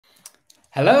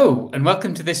Hello, and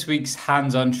welcome to this week's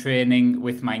hands-on training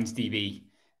with MindsDB.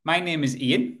 My name is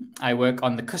Ian. I work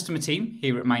on the customer team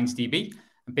here at MindsDB.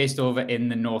 I'm based over in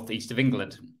the northeast of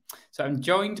England. So I'm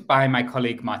joined by my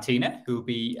colleague Martina, who will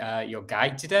be your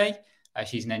guide today.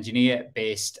 She's an engineer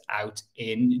based out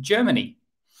in Germany.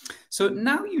 So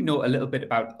now you know a little bit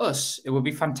about us, it would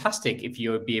be fantastic if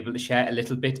you would be able to share a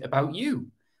little bit about you,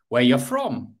 where you're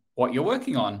from, what you're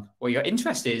working on, what your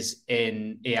interest is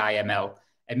in AI ML,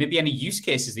 and maybe any use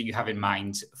cases that you have in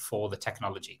mind for the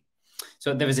technology.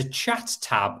 So there is a chat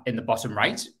tab in the bottom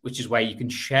right, which is where you can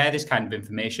share this kind of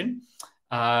information,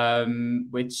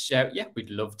 which we'd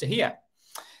love to hear.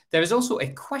 There is also a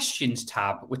questions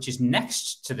tab, which is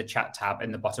next to the chat tab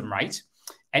in the bottom right.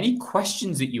 Any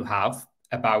questions that you have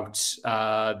about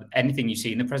anything you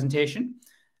see in the presentation,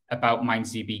 about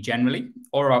MindsDB generally,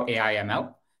 or about AI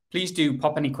ML, please do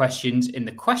pop any questions in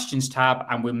the questions tab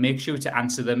and we'll make sure to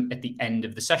answer them at the end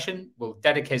of the session. We'll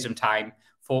dedicate some time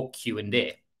for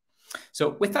Q&A.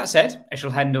 So with that said, I shall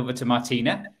hand over to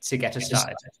Martina to get us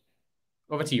started.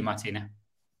 Over to you, Martina.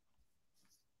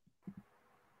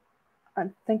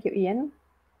 Thank you, Ian.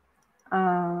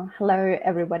 Hello,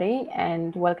 everybody,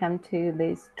 and welcome to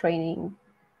this training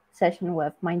session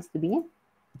with MindsDB.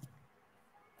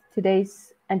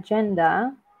 Today's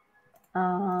agenda,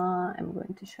 I'm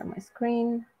going to share my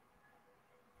screen.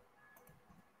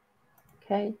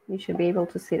 Okay, you should be able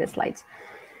to see the slides.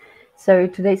 So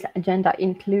today's agenda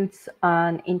includes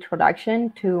an introduction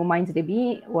to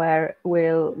MindsDB, where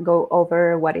we'll go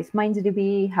over what is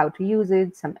MindsDB, how to use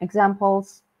it, some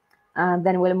examples.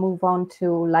 Then we'll move on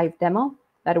to live demo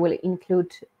that will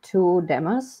include two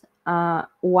demos.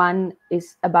 One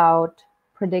is about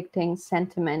predicting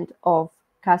sentiment of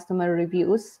customer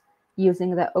reviews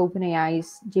using the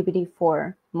OpenAI's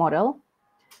GPT-4 model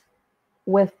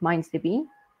with MindsDB.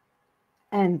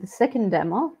 And the second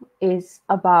demo is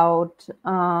about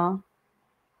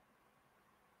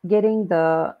getting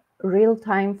the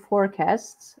real-time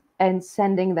forecasts and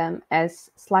sending them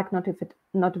as Slack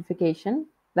notification.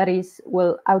 That is,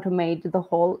 will automate the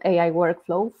whole AI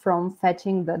workflow from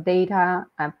fetching the data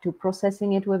up to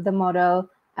processing it with the model,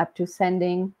 up to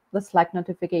sending the Slack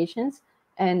notifications.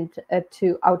 And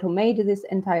to automate this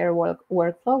entire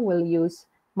workflow, we'll use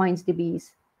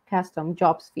MindsDB's custom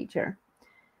jobs feature.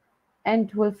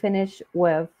 And we'll finish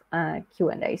with a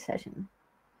Q&A session.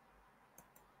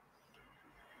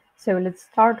 So let's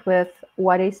start with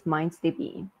what is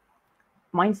MindsDB.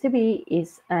 MindsDB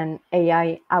is an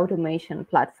AI automation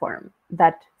platform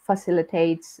that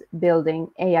facilitates building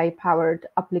AI-powered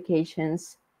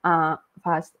applications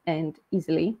fast and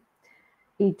easily.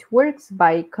 It works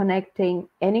by connecting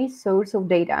any source of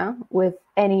data with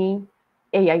any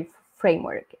AI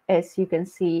framework, as you can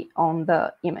see on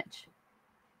the image.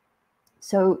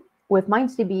 So with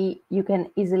MindsDB, you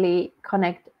can easily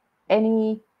connect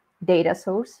any data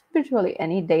source, virtually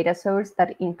any data source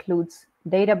that includes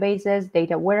databases,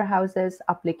 data warehouses,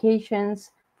 applications,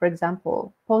 for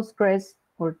example, Postgres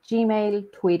or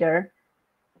Gmail, Twitter.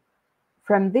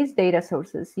 From these data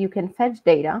sources, you can fetch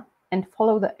data and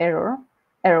follow the arrow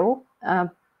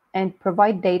and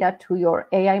provide data to your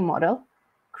AI model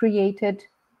created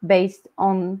based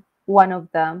on one of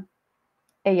the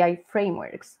AI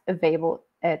frameworks available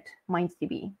at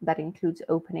MindsDB. That includes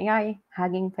OpenAI,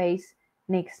 Hugging Face,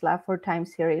 Nixla for time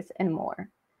series, and more.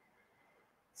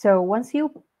 So once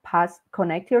you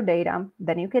connect your data,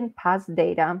 then you can pass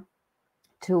data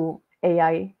to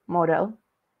AI model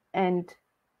and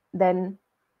then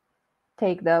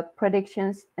take the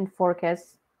predictions and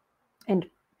forecasts and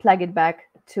plug it back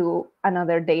to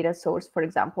another data source, for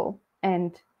example,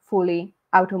 and fully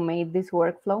automate this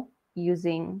workflow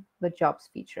using the jobs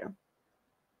feature.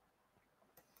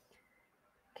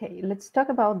 Okay, let's talk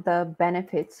about the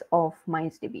benefits of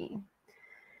MindsDB.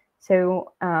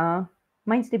 So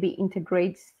MindsDB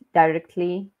integrates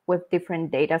directly with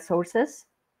different data sources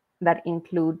that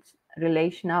include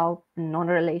relational and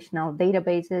non-relational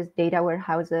databases, data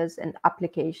warehouses, and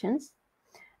applications.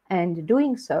 And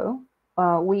doing so,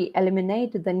 we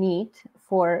eliminate the need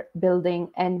for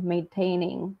building and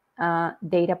maintaining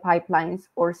data pipelines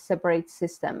or separate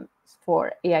systems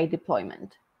for AI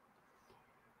deployment.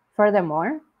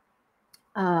 Furthermore,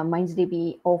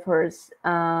 MindsDB offers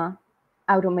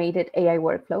automated AI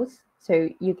workflows. So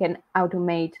you can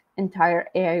automate entire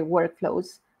AI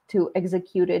workflows to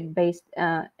execute it based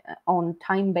on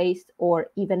time-based or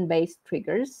event-based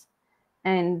triggers.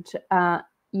 And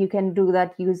you can do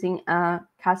that using a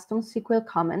custom SQL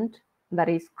command that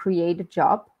is create a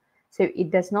job. So it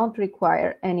does not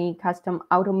require any custom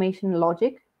automation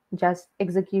logic, just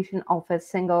execution of a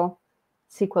single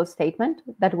SQL statement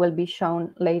that will be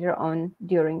shown later on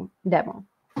during demo.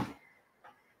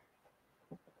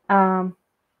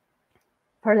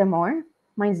 Furthermore,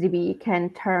 MindsDB can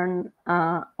turn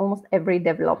almost every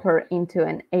developer into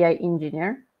an AI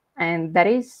engineer. And that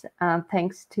is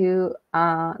thanks to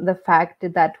the fact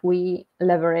that we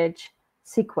leverage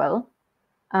SQL.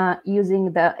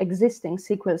 Using the existing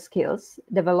SQL skills,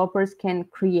 developers can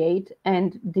create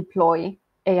and deploy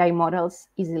AI models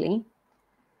easily.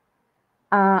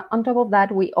 On top of that,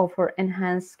 we offer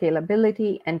enhanced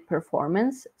scalability and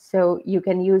performance. So you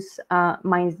can use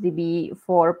MindsDB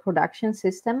for production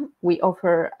system. We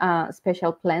offer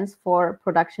special plans for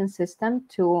production system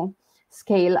to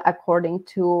scale according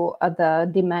to the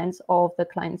demands of the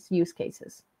client's use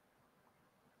cases.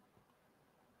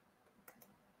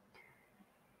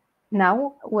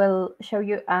 Now we'll show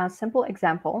you a simple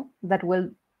example that will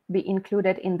be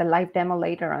included in the live demo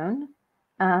later on.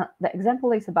 The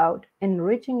example is about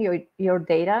enriching your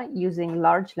data using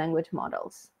large language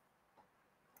models.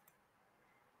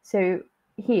 So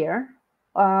here,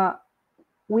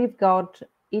 we've got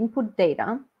input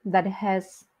data that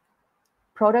has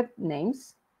product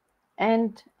names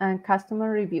and customer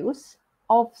reviews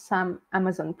of some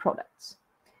Amazon products.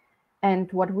 And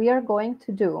what we are going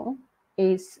to do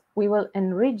is we will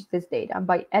enrich this data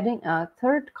by adding a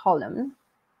third column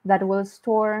that will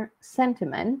store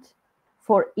sentiment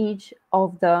for each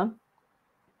of the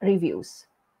reviews.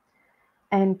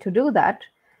 And to do that,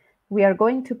 we are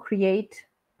going to create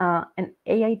an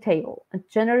AI table, a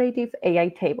generative AI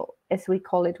table, as we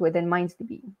call it within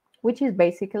MindsDB, which is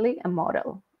basically a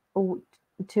model.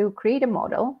 To create a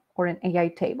model or an AI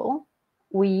table,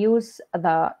 we use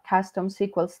the custom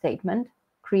SQL statement,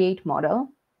 create model.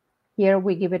 Here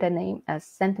we give it a name as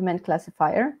sentiment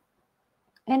classifier,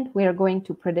 and we are going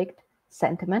to predict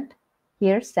sentiment.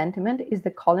 Here, sentiment is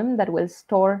the column that will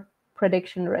store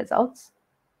prediction results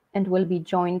and will be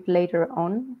joined later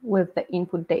on with the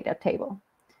input data table.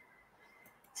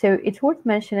 So it's worth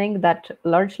mentioning that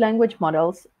large language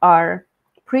models are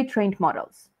pre-trained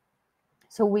models.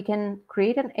 So we can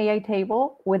create an AI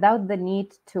table without the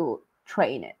need to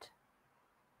train it.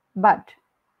 But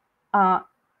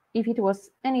if it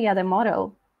was any other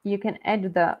model, you can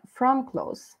add the from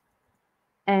clause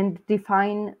and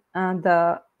define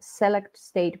the select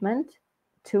statement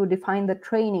to define the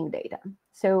training data.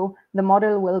 So the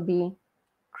model will be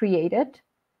created,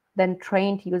 then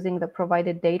trained using the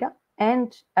provided data,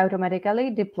 and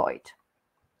automatically deployed.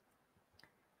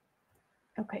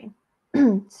 Okay,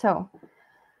 so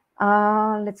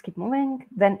let's keep moving.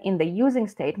 Then in the using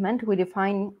statement, we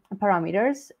define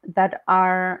parameters that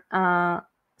are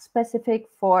specific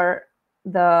for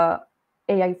the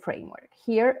AI framework.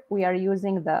 Here we are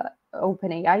using the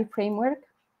OpenAI framework.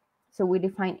 So we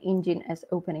define engine as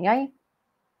OpenAI,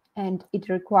 and it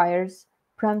requires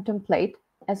prompt template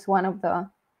as one of the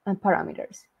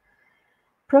parameters.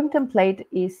 Prompt template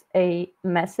is a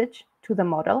message to the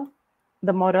model.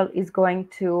 The model is going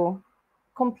to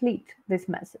complete this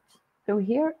message. So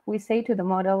here we say to the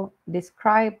model,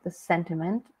 describe the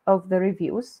sentiment of the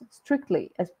reviews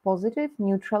strictly as positive,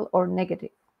 neutral, or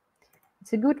negative.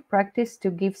 It's a good practice to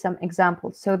give some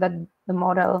examples so that the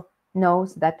model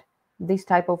knows that this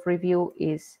type of review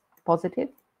is positive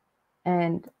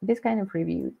and this kind of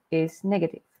review is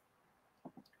negative.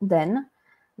 Then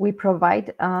we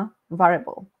provide a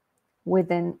variable.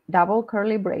 Within double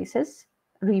curly braces,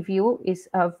 review is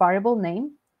a variable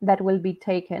name that will be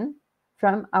taken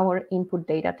from our input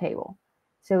data table.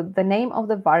 So the name of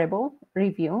the variable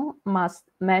review must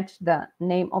match the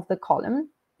name of the column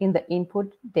in the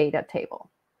input data table.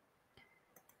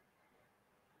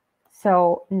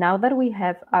 So now that we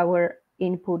have our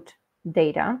input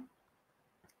data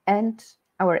and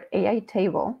our AI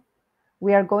table,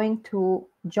 we are going to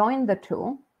join the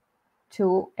two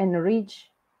to enrich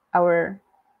our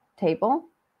table,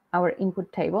 our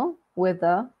input table, with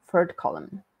the third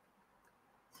column.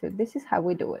 So this is how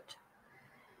we do it.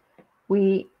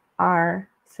 We are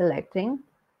selecting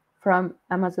from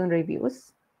Amazon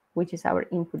reviews, which is our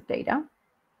input data,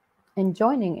 and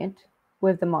joining it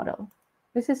with the model.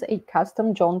 This is a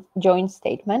custom join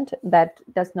statement that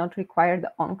does not require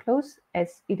the on clause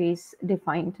as it is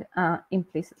defined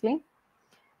implicitly.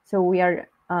 So we are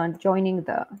joining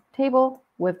the table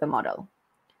with the model.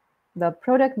 The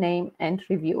product name and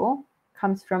review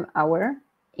comes from our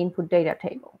input data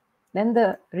table. Then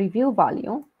the review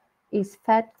value is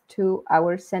fed to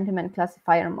our sentiment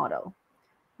classifier model,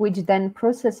 which then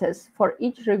processes for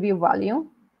each review value.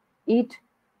 It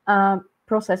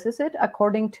processes it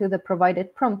according to the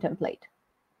provided prompt template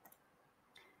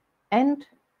and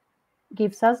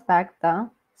gives us back the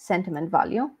sentiment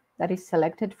value that is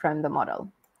selected from the model.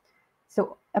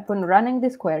 So upon running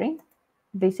this query,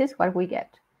 this is what we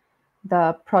get: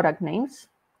 the product names,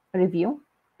 review,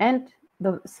 and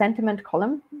the sentiment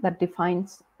column that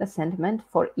defines the sentiment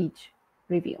for each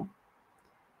review.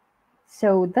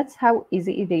 So that's how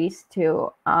easy it is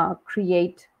to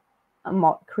create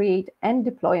and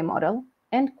deploy a model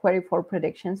and query for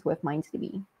predictions with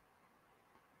MindsDB.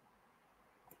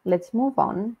 Let's move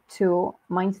on to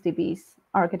MindsDB's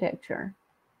architecture.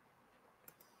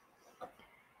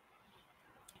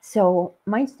 So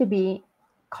MindsDB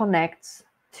connects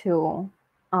to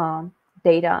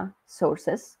data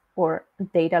sources or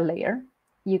data layer.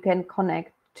 You can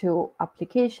connect to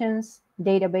applications,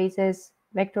 databases,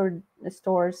 vector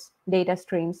stores, data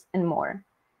streams, and more.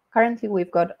 Currently,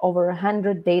 we've got over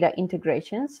 100 data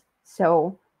integrations,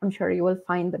 so I'm sure you will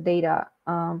find the data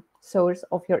source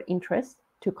of your interest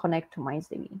to connect to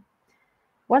MindsDB.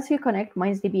 Once you connect,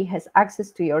 MindsDB has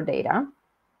access to your data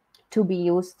to be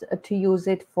used to use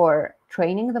it for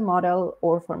training the model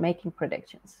or for making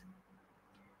predictions.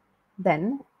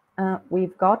 Then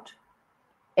we've got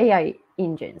AI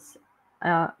engines.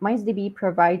 MindsDB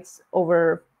provides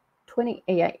over 20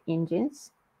 AI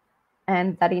engines,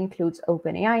 and that includes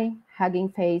OpenAI, Hugging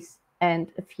Face,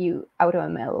 and a few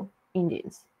AutoML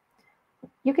engines.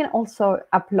 You can also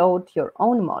upload your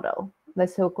own model, the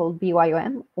so-called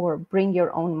BYOM, or bring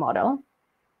your own model,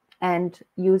 and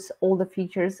use all the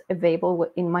features available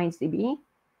in MindsDB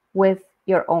with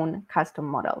your own custom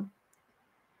model.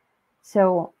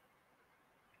 So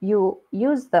you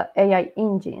use the AI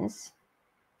engines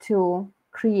to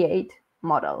create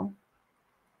model.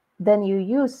 Then you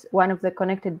use one of the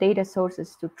connected data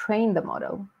sources to train the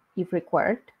model if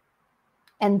required,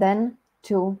 and then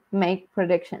to make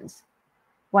predictions.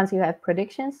 Once you have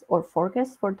predictions or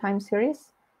forecasts for time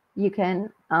series, you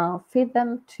can feed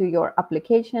them to your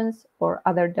applications or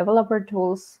other developer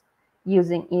tools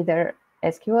using either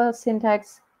SQL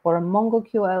syntax or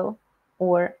MongoQL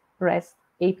or REST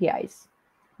APIs.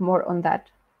 More on that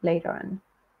later on.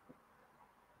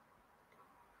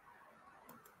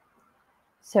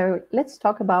 So let's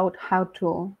talk about how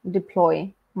to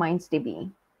deploy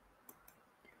MindsDB.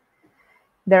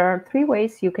 There are 3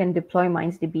 ways you can deploy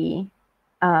MindsDB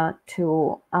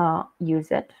to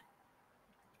use it.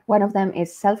 One of them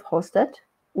is self-hosted,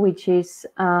 which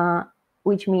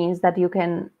means that you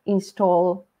can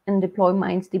install and deploy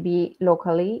MindsDB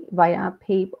locally via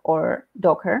pip or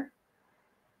Docker.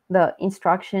 The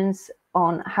instructions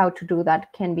on how to do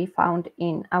that can be found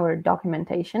in our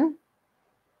documentation.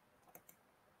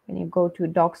 When you go to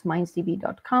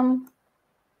docs.mindsdb.com,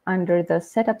 under the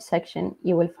setup section,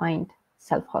 you will find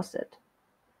self-hosted.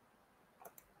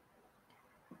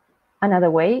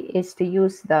 Another way is to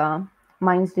use the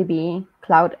MindsDB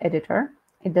Cloud Editor.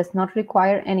 It does not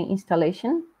require any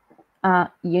installation.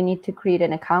 You need to create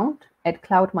an account at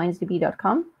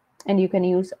cloud.mindsdb.com, and you can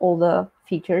use all the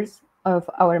features of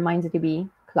our MindsDB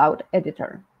Cloud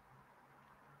Editor.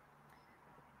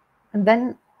 And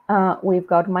then we've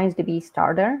got MindsDB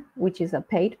Starter, which is a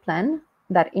paid plan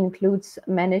that includes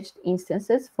managed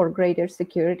instances for greater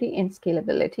security and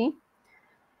scalability.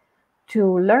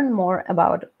 To learn more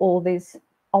about all these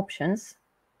options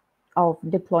of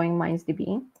deploying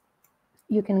MindsDB,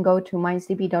 you can go to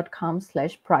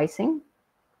mindsdb.com/pricing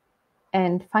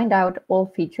and find out all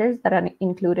features that are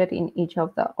included in each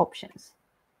of the options.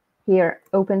 Here,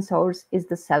 open source is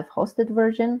the self-hosted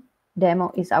version,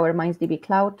 demo is our MindsDB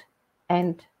Cloud,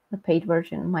 and the paid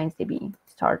version, MindsDB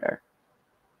Starter.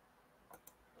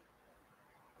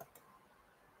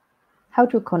 How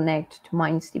to connect to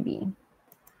MindsDB.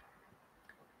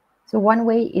 So one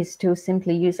way is to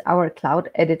simply use our cloud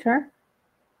editor,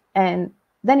 and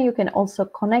then you can also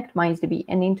connect MindsDB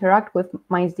and interact with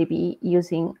MindsDB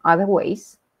using other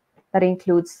ways. That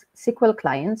includes SQL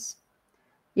clients.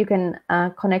 You can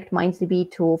connect MindsDB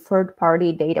to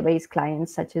third-party database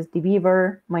clients such as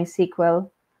dbeaver, MySQL,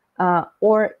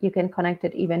 or you can connect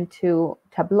it even to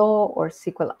Tableau or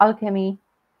SQL Alchemy.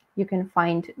 You can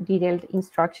find detailed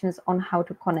instructions on how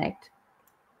to connect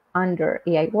under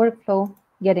AI Workflow,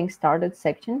 Getting Started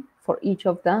section for each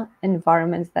of the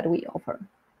environments that we offer.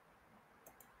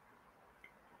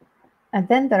 And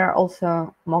then there are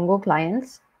also Mongo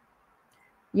clients.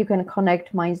 You can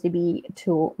connect MindsDB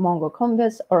to Mongo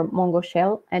Canvas or Mongo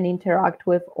Shell and interact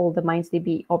with all the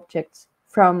MindsDB objects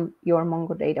from your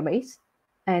Mongo database.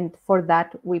 And for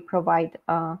that, we provide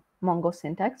a Mongo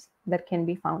syntax that can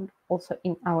be found also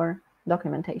in our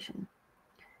documentation.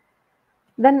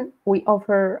 Then we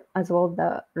offer as well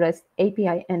the REST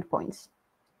API endpoints.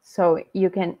 So you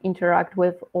can interact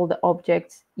with all the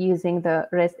objects using the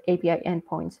REST API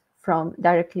endpoints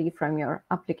directly from your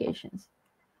applications.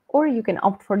 Or you can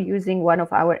opt for using one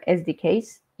of our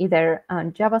SDKs, either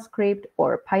JavaScript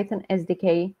or Python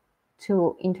SDK,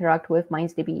 to interact with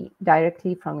MindsDB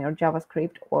directly from your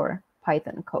JavaScript or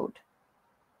Python code.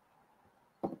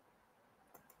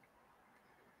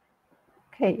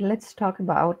 Okay, let's talk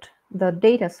about the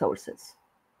data sources.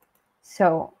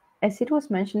 So, as it was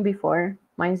mentioned before,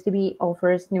 MindsDB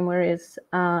offers numerous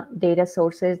data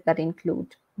sources that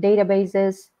include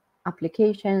databases,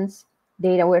 applications,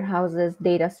 data warehouses,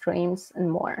 data streams,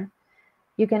 and more.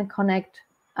 You can connect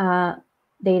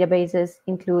databases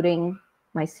including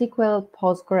MySQL,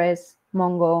 Postgres,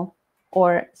 Mongo,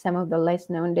 or some of the less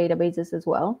known databases as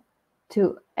well,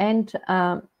 and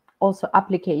also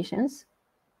applications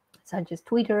such as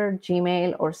Twitter,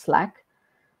 Gmail, or Slack.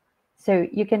 So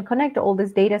you can connect all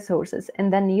these data sources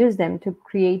and then use them to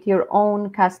create your own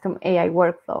custom AI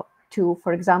workflow to,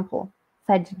 for example,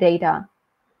 fetch data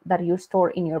that you store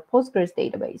in your Postgres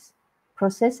database,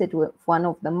 process it with one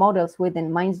of the models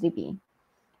within MindsDB,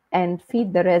 and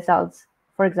feed the results,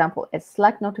 for example, as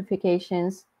Slack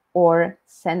notifications, or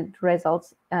send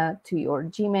results to your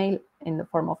Gmail in the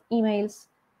form of emails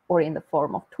or in the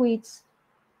form of tweets.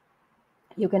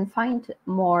 You can find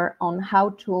more on how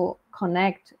to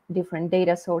connect different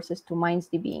data sources to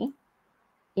MindsDB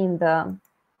in the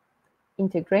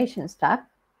Integrations tab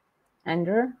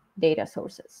under Data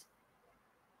Sources.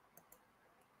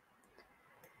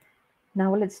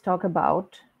 Now let's talk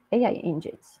about AI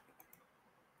engines.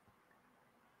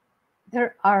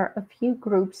 There are a few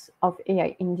groups of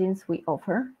AI engines we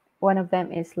offer. One of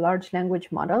them is large language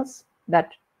models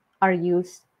that are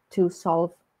used to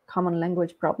solve common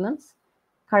language problems.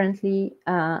 Currently,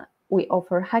 we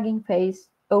offer Hugging Face,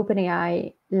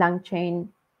 OpenAI, LangChain,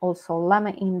 also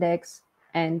Llama Index,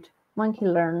 and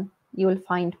Monkey-Learn. You will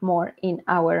find more in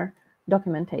our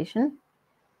documentation.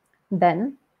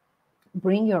 Then,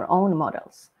 bring your own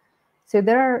models. So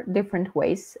there are different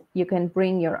ways you can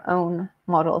bring your own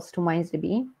models to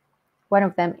MindsDB. One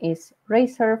of them is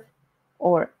Raysurf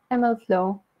or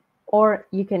MLflow, or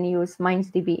you can use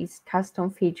MindsDB's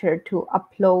custom feature to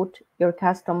upload your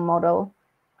custom model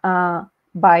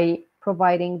by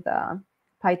providing the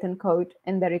Python code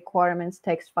and the requirements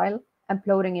text file,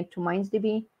 uploading it to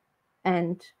MindsDB,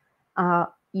 and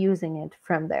using it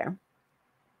from there.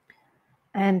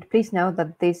 And please note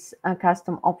that these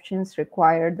custom options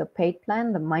require the paid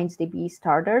plan, the MindsDB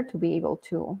Starter, to be able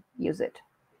to use it.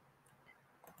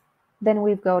 Then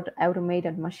we've got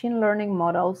automated machine learning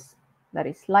models, that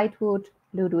is Lightwood,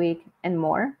 Ludwig, and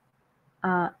more,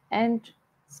 and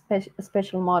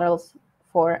special models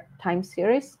for time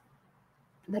series.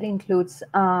 That includes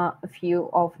a few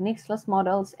of Nixless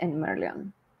models and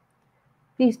Merlion.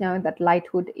 Please note that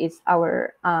Lightwood is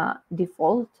our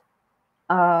default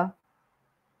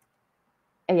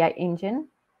AI engine,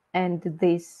 and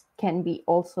this can be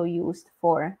also used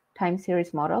for time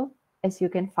series model, as you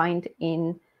can find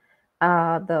in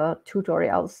the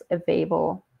tutorials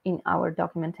available in our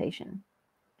documentation.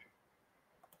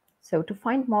 So to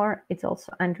find more, it's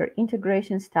also under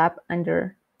Integrations tab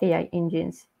under AI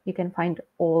engines. You can find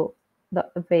all the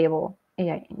available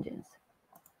AI engines.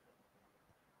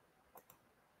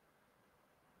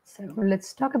 So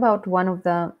let's talk about one of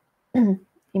the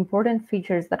important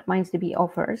features that MindsDB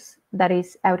offers, that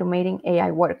is automating AI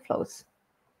workflows.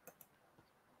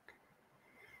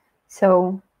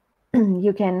 So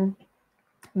you can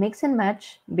mix and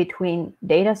match between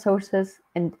data sources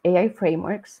and AI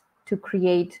frameworks to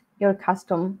create your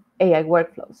custom AI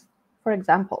workflows. For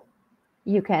example,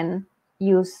 you can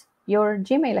use your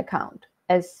Gmail account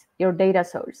as your data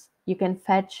source. You can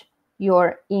fetch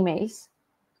your emails,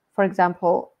 for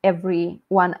example, every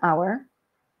 1 hour,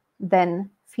 then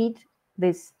feed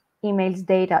this emails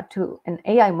data to an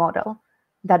AI model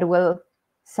that will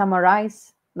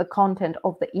summarize the content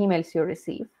of the emails you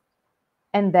receive.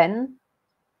 And then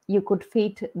you could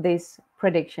feed these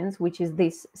predictions, which is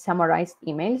these summarized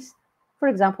emails, for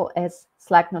example, as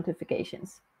Slack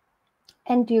notifications.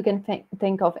 And you can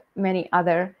think of many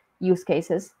other use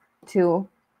cases to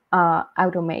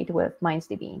automate with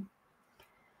MindsDB.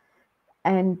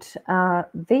 And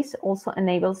this also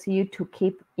enables you to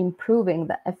keep improving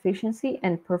the efficiency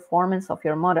and performance of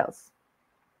your models.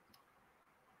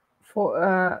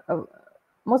 For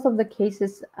most of the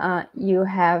cases, you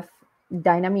have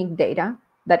dynamic data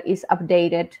that is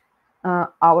updated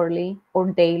hourly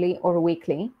or daily or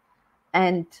weekly,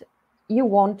 and you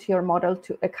want your model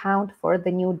to account for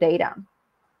the new data.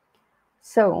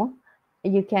 So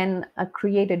you can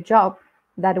create a job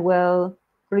that will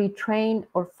retrain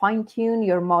or fine-tune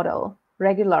your model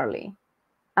regularly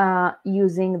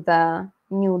using the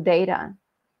new data.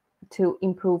 to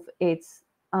improve its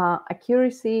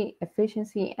accuracy,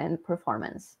 efficiency, and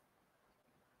performance.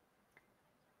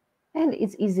 And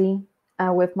it's easy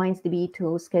with MindsDB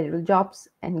to schedule jobs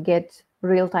and get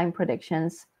real-time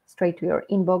predictions straight to your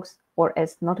inbox or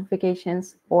as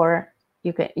notifications, or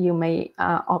you may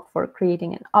opt for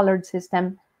creating an alert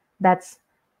system. That's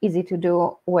easy to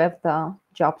do with the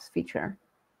jobs feature.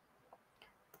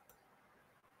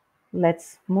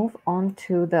 Let's move on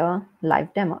to the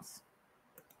live demos.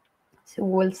 So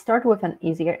we'll start with an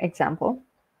easier example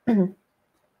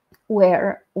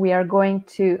where we are going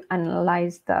to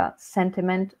analyze the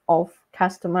sentiment of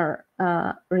customer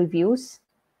reviews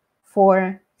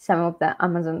for some of the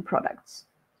Amazon products.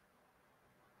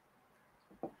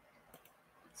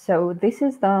 So this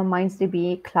is the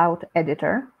MindsDB Cloud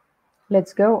Editor.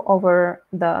 Let's go over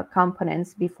the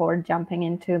components before jumping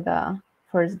into the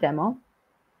first demo.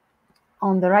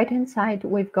 On the right-hand side,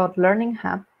 we've got Learning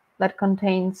Hub that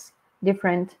contains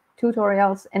different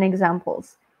tutorials and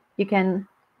examples. You can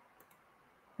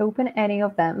open any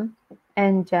of them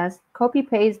and just copy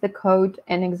paste the code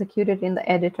and execute it in the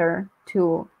editor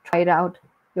to try it out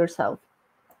yourself.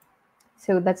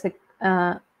 So that's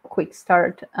a quick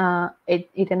start. It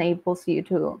enables you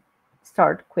to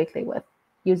start quickly with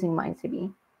using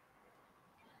MindsDB.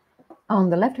 On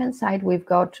the left-hand side, we've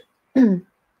got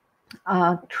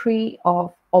a tree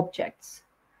of objects.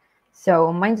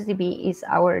 So MindsDB is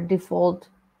our default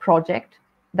project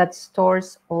that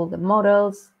stores all the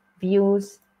models,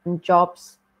 views, and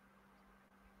jobs,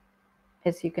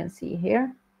 as you can see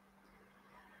here.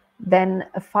 Then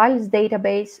a files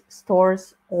database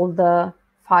stores all the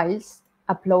files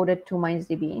uploaded to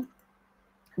MindsDB.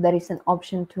 There is an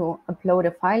option to upload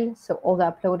a file, so all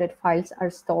the uploaded files are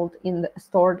stored in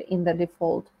the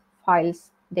default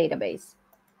files database.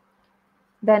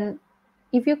 Then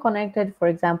if you connected, for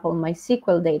example,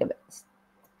 MySQL database,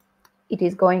 it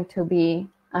is going to be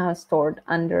stored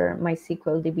under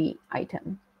MySQL DB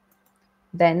item.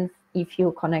 Then if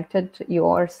you connected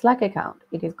your Slack account,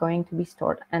 it is going to be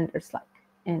stored under Slack,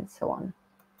 and so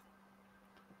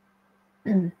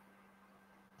on.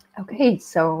 Okay,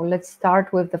 so let's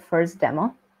start with the first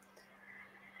demo.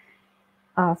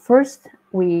 First,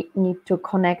 we need to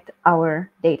connect our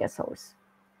data source.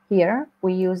 Here,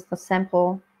 we use the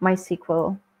sample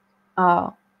MySQL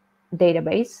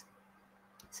database.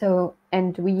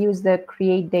 And we use the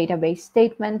create database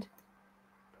statement,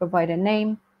 provide a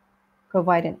name,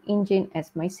 provide an engine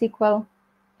as MySQL,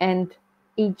 and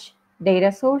each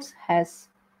data source has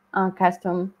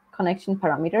custom connection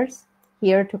parameters.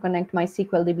 Here, to connect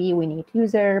MySQL DB, we need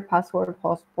user, password,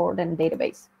 host port, and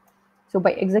database. So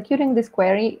by executing this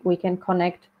query, we can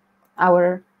connect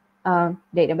our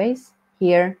database.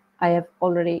 Here, I have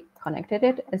already connected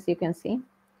it, as you can see.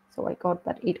 So I got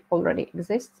that it already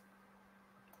exists.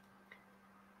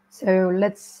 So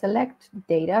let's select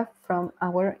data from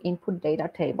our input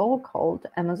data table called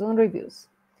Amazon Reviews.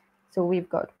 So we've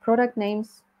got product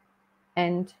names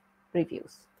and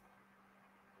reviews.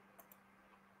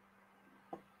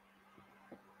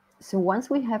 So once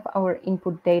we have our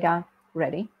input data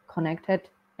ready, connected,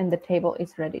 and the table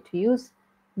is ready to use,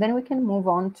 then we can move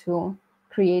on to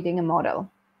creating a model.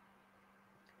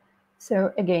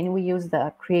 So again, we use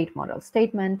the create model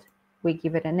statement. We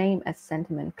give it a name as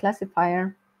sentiment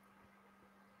classifier.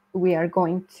 We are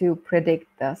going to predict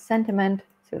the sentiment.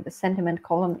 So the sentiment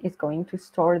column is going to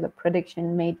store the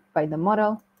prediction made by the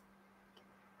model.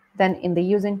 Then in the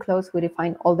using clause, we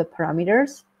define all the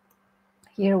parameters.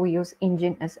 Here we use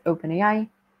engine as OpenAI.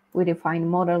 We define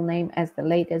model name as the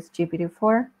latest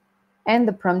GPT-4. And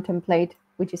the prompt template,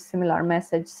 which is similar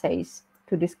message, says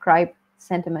to describe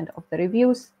sentiment of the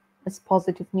reviews as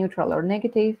positive, neutral, or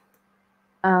negative,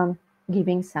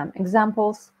 giving some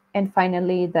examples. And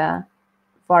finally, the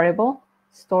variable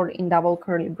stored in double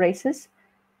curly braces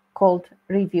called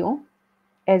review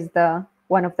as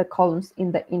one of the columns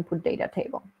in the input data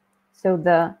table. So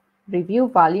the review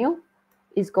value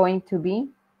is going to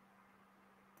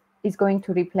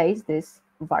replace this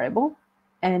variable,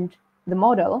 and the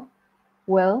model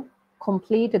will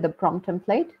complete the prompt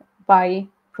template by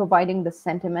providing the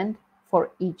sentiment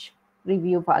for each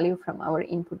review value from our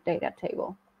input data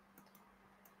table.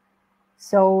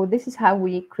 So this is how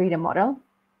we create a model.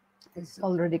 This is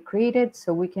already created,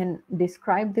 so we can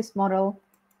describe this model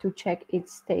to check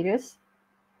its status.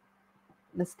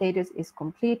 The status is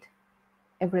complete.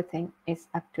 Everything is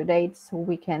up to date, so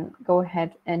we can go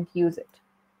ahead and use it.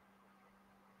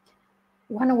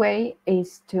 One way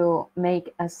is to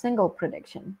make a single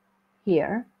prediction.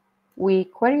 Here, we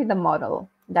query the model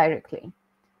directly.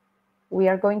 We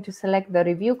are going to select the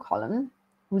review column,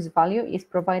 whose value is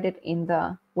provided in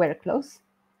the where clause.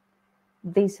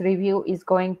 this review is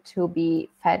going to be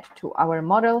fed to our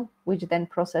model, which then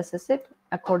processes it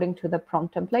according to the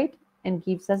prompt template and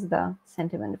gives us the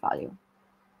sentiment value.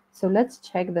 So let's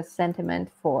check the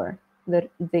sentiment for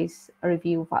this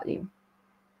review value.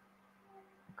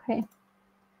 Okay.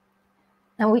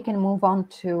 Now we can move on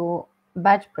to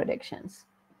batch predictions.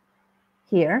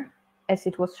 Here, as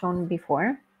it was shown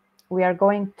before, we are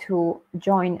going to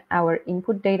join our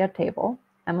input data table,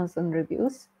 Amazon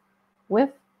reviews, with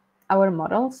our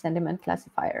model sentiment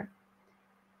classifier.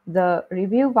 The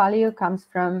review value comes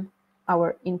from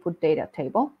our input data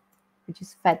table, which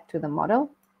is fed to the model,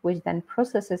 which then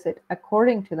processes it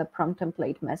according to the prompt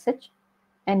template message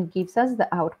and gives us the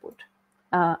output,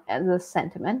 as the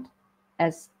sentiment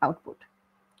as output.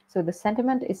 So the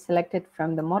sentiment is selected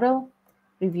from the model,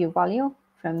 review value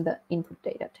from the input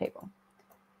data table.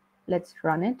 Let's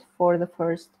run it for the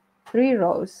first 3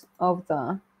 rows of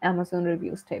the Amazon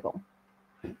reviews table.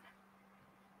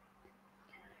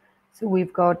 So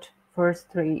we've got first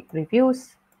 3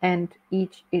 reviews, and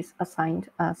each is assigned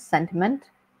a sentiment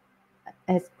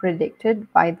as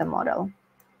predicted by the model.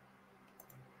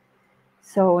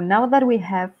 So now that we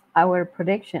have our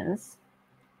predictions,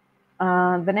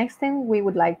 the next thing we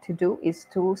would like to do is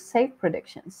to save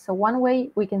predictions. So one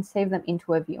way we can save them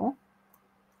into a view,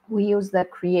 we use the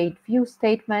create view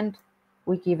statement,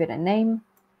 we give it a name,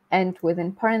 and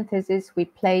within parentheses, we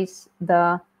place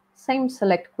the same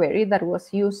select query that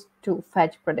was used to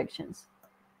fetch predictions.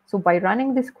 So by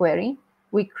running this query,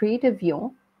 we create a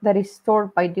view that is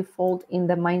stored by default in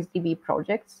the MindsDB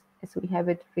projects, as we have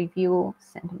it review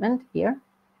sentiment here.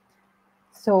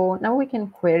 So now we can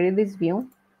query this view.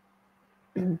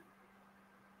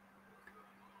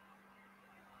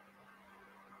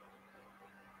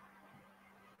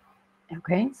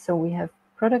 Okay, so we have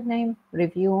product name,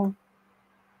 review,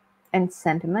 and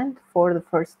sentiment for the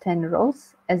first 10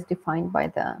 rows as defined by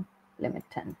the limit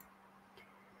 10.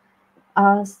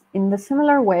 In the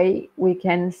similar way, we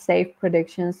can save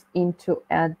predictions into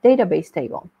a database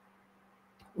table.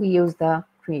 We use the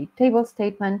create table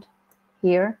statement.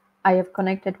 Here, I have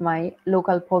connected my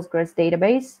local Postgres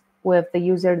database with the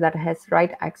user that has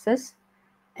write access.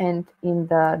 And in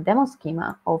the demo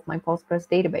schema of my Postgres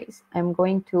database, I'm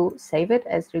going to save it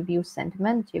as review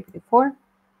sentiment GPT-4.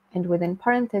 And within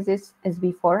parentheses, as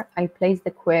before, I place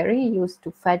the query used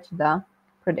to fetch the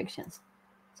predictions.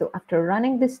 So after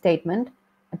running this statement,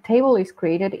 a table is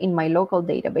created in my local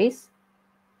database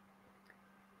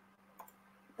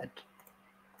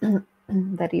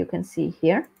that you can see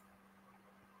here.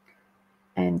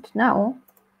 And now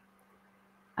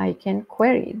I can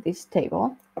query this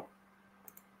table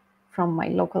from my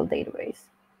local database.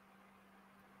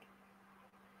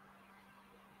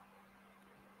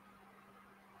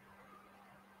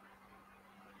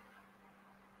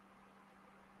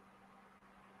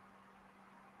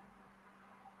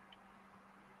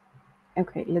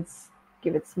 Okay, let's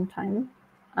give it some time.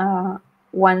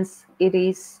 Once it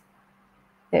is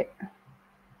there,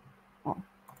 oh,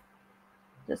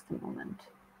 just a moment.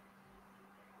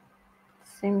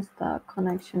 Seems the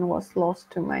connection was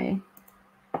lost to my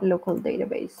local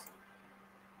database.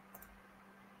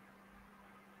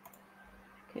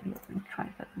 Okay, let me try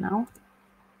that now.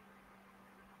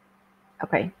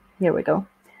 Okay, here we go.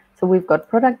 So we've got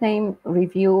product name,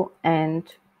 review, and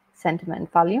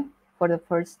sentiment value for the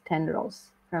first 10 rows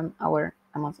from our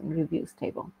Amazon reviews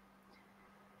table.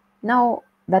 Now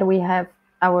that we have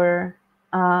our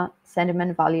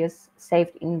sentiment values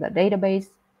saved in the database,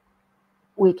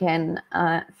 we can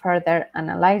further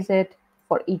analyze it.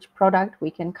 For each product, we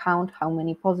can count how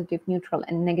many positive, neutral,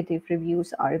 and negative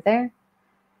reviews are there.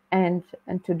 And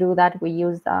to do that, we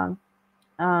use the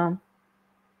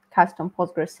custom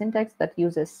Postgres syntax that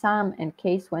uses SUM and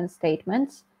case when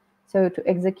statements. So to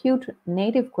execute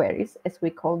native queries, as we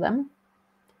call them,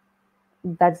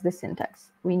 that's the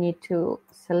syntax. We need to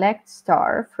select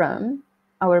star from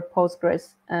our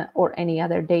Postgres or any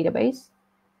other database.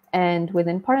 And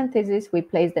within parentheses, we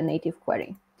place the native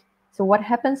query. So what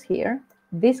happens here,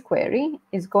 this query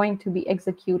is going to be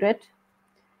executed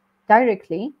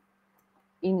directly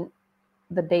in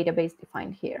the database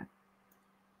defined here.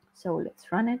 So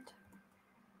let's run it.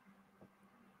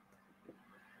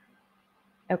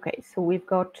 Okay, so we've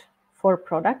got 4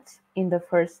 products in the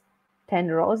first 10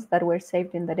 rows that were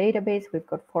saved in the database. We've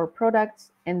got 4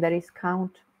 products, and there is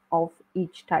count of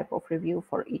each type of review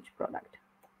for each product.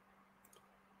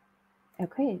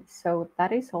 Okay, so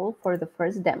that is all for the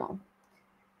first demo.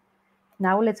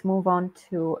 Now let's move on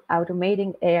to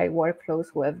automating AI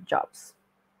workflows with jobs.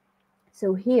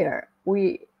 So here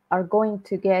we are going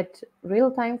to get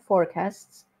real-time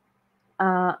forecasts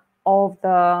of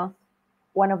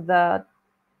one of the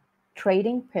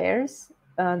trading pairs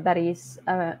that is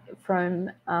from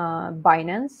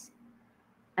Binance,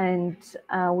 and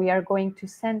we are going to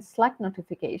send Slack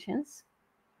notifications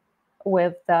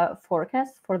with the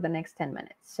forecast for the next 10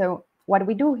 minutes. So what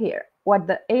we do here, what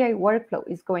the AI workflow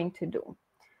is going to do,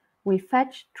 we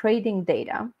fetch trading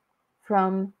data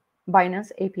from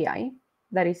Binance API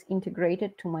that is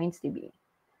integrated to MindsDB.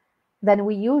 Then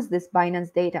we use this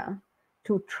Binance data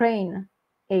to train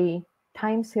a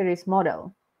time series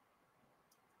model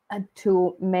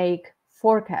to make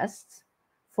forecasts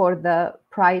for the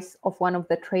price of one of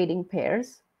the trading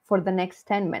pairs for the next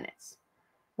 10 minutes.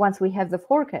 Once we have the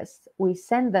forecasts, we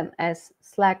send them as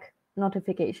Slack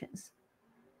notifications.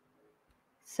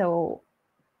 So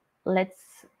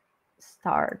let's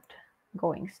start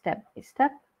going step by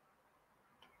step.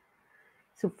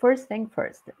 So first thing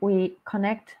first, we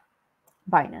connect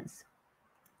Binance.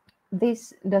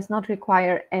 This does not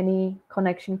require any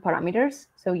connection parameters,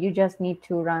 so you just need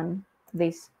to run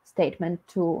this statement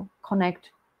to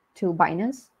connect to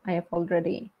Binance. I have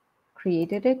already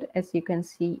created it, as you can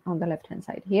see on the left-hand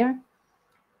side here.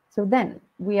 So then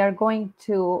we are going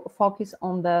to focus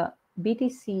on the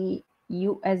BTC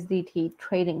USDT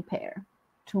trading pair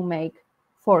to make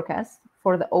forecasts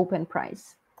for the open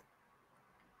price.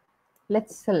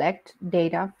 Let's select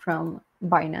data from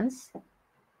Binance.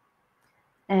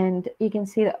 And you can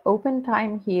see the open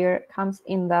time here comes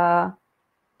in the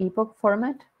epoch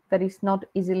format that is not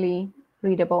easily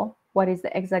readable. What is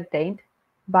the exact date?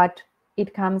 But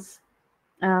it comes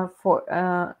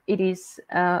it is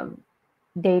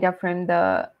data from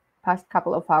the past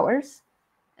couple of hours,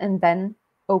 and then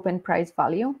open price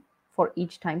value for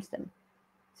each timestamp.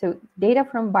 So data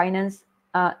from Binance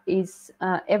is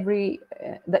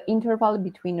the interval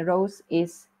between rows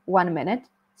is 1 minute.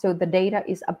 So the data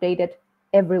is updated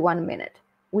every 1 minute,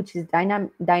 which is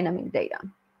dynamic data.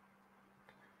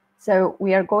 So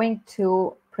we are going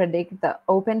to predict the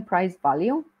open price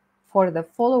value for the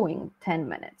following 10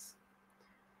 minutes.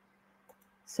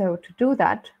 So to do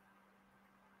that,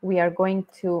 we are going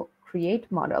to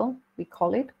create model. We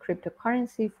call it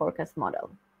cryptocurrency forecast model.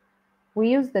 We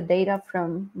use the data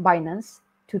from Binance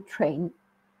to train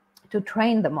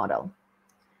the model.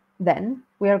 Then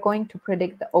we are going to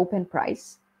predict the open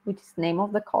price, which is name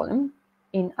of the column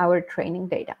in our training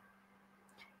data.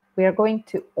 We are going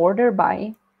to order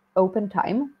by open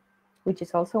time, which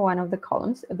is also one of the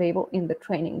columns available in the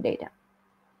training data.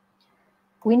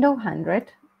 Window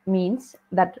 100 means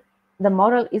that the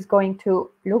model is going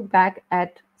to look back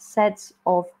at sets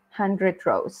of 100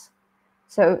 rows,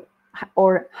 so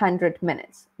or 100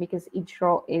 minutes, because each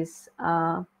row is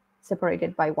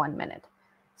separated by 1 minute.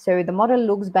 So the model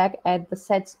looks back at the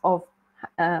sets of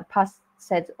past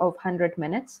sets of 100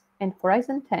 minutes, and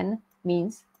horizon 10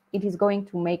 means it is going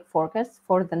to make forecasts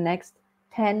for the next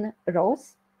 10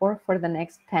 rows or for the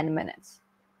next 10 minutes.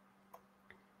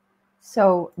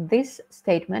 So this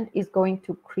statement is going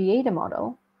to create a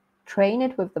model, train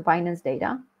it with the Binance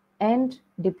data, and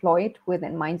deploy it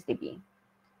within MindsDB.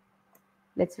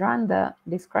 Let's run the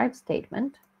describe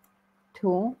statement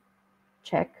to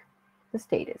check the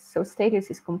status. So status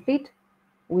is complete.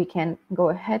 We can go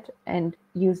ahead and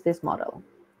use this model.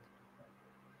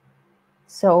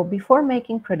 So before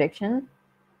making prediction,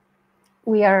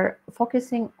 we are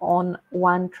focusing on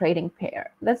one trading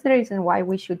pair. That's the reason why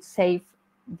we should save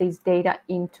this data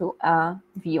into a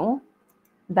view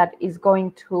that is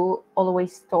going to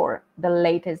always store the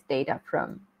latest data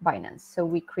from Binance. So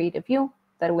we create a view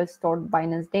that will store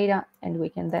Binance data, and we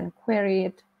can then query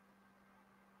it.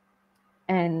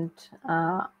 And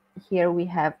here we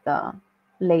have the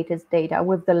latest data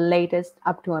with the latest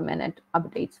up to a minute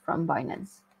updates from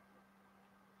Binance.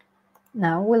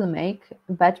 Now we'll make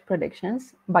batch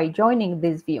predictions by joining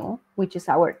this view, which is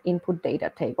our input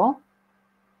data table,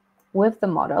 with the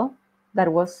model that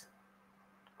was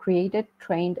created,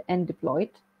 trained, and deployed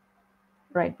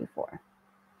right before.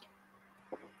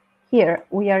 Here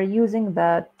we are using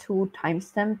the to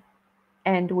timestamp,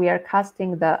 and we are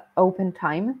casting the open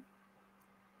time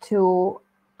to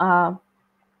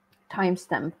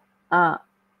timestamp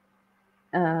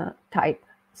type,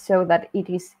 so that it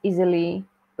is easily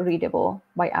readable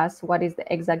by us what is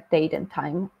the exact date and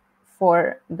time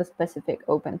for the specific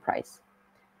open price.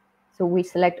 So we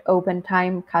select open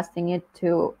time, casting it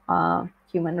to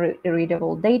human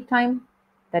readable date time.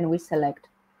 Then we select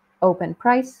open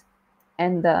price,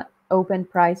 and the open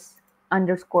price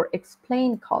underscore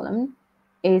explain column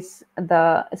is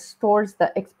stores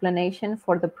the explanation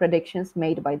for the predictions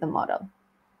made by the model.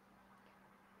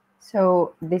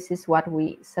 So this is what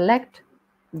we select.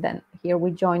 Then here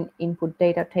we join input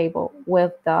data table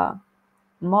with the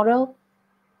model.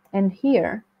 And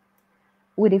here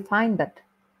we define that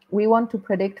we want to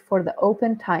predict for the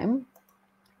open time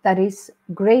that is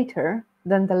greater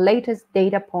than the latest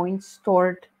data point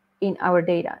stored in our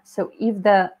data. So if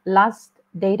the last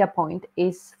data point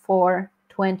is for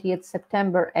 20th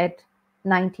September at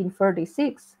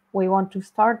 1936, we want to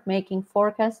start making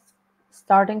forecasts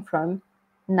starting from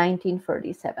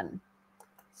 1937.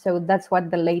 So that's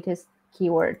what the latest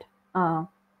keyword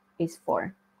is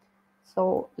for.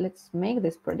 So let's make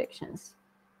these predictions.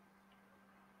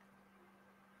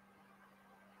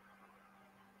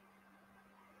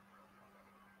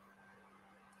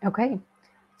 Okay,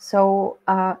 so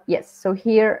yes, so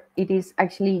here it is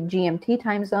actually GMT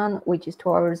time zone, which is 2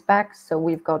 hours back. So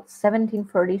we've got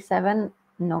 1747,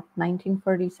 not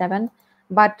 1947.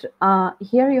 But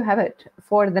here you have it.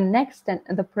 For the next,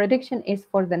 the prediction is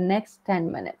for the next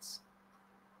 10 minutes.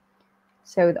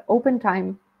 So the open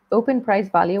price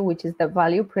value, which is the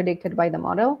value predicted by the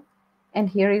model. And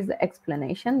here is the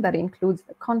explanation that includes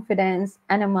the confidence,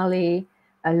 anomaly,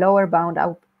 a lower bound,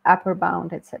 upper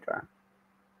bound, etc.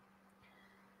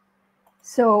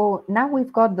 So now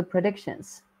we've got the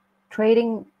predictions,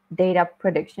 trading data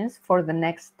predictions for the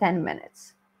next 10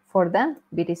 minutes for the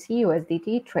BTC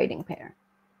USDT trading pair.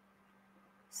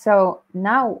 So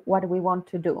now what we want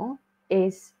to do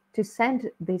is to send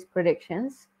these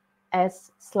predictions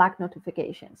as Slack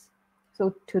notifications.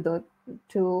 So to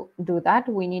do that,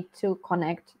 we need to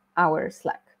connect our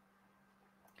Slack.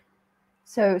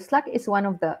 So Slack is one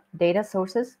of the data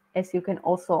sources, as you can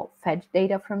also fetch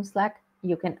data from Slack.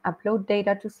 You can upload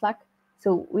data to Slack.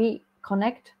 So we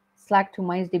connect Slack to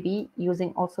MindsDB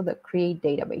using also the create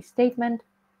database statement,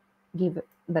 give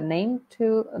the name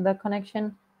to the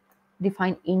connection,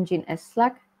 define engine as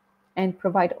Slack, and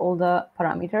provide all the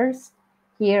parameters.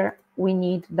 Here we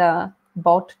need the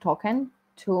bot token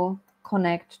to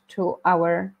connect to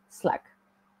our Slack.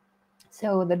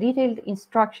 So the detailed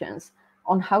instructions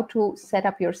on how to set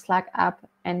up your Slack app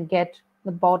and get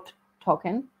the bot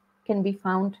token can be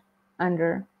found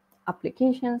under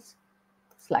Applications,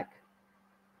 Slack.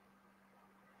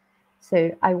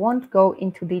 So I won't go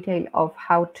into detail of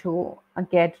how to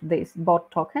get this bot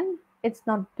token. It's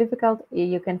not difficult.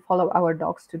 You can follow our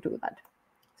docs to do that.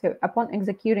 So upon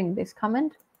executing this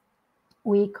command,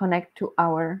 we connect to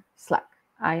our Slack.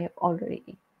 I have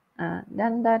already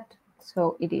done that.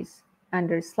 So it is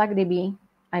under SlackDB.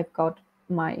 I've got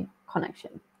my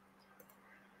connection.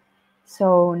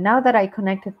 So now that I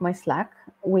connected my Slack,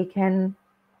 we can,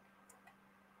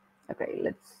 okay,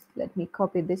 let me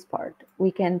copy this part.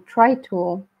 We can try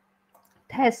to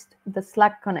test the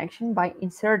Slack connection by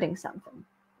inserting something.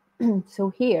 So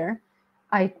here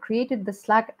I created the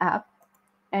Slack app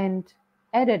and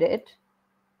added it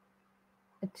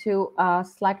to a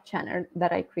Slack channel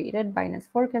that I created, Binance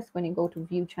Forecast. When you go to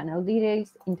view channel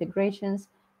details, integrations,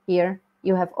 here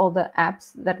you have all the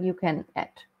apps that you can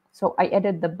add. So I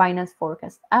added the Binance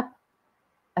Forecast app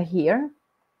here,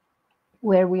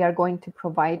 where we are going to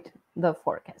provide the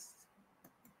forecasts.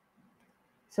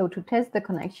 So to test the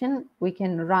connection, we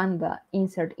can run the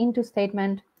insert into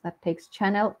statement that takes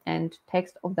channel and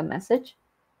text of the message.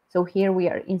 So here we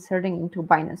are inserting into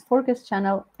Binance Forecast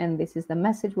channel, and this is the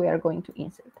message we are going to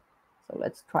insert. So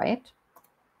let's try it.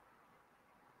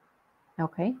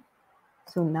 Okay,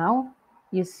 so now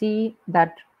you see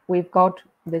that we've got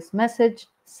this message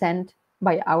sent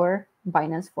by our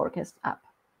Binance Forecast app.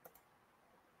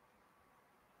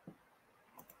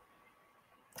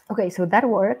 Okay, so that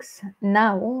works.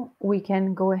 Now we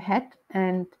can go ahead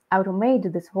and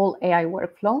automate this whole AI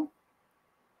workflow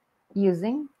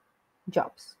using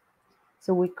jobs.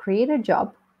 So we create a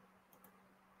job.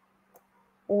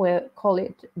 We'll call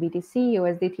it BTC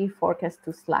USDT forecast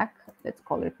to Slack. Let's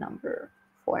call it number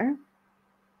 4.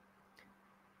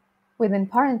 Within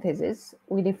parentheses,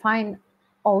 we define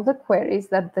all the queries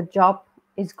that the job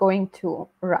is going to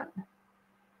run.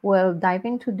 We'll dive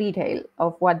into detail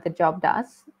of what the job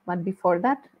does, but before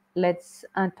that, let's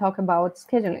talk about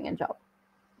scheduling a job.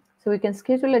 So we can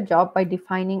schedule a job by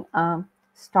defining a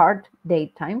start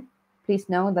date time. Please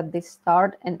know that this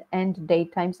start and end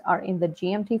date times are in the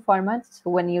GMT format. So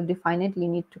when you define it, you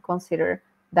need to consider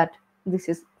that this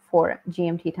is for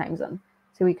GMT time zone.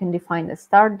 So we can define the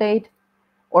start date,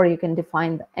 or you can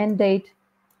define the end date,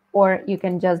 or you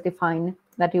can just define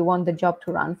that you want the job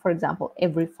to run, for example,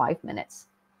 every 5 minutes,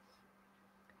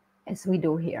 as we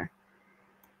do here.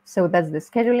 So that's the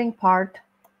scheduling part,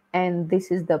 and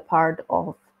this is the part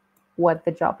of what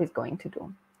the job is going to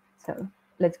do. So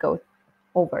let's go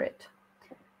over it.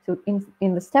 So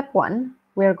in the step 1,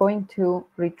 we're going to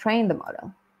retrain the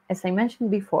model. As I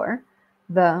mentioned before,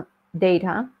 the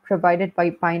data provided by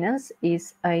Binance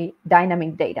is a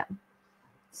dynamic data.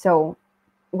 So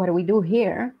what we do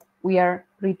here, we are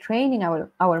retraining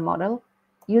our model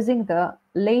using the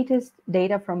latest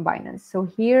data from Binance. So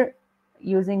here,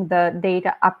 using the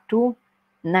data up to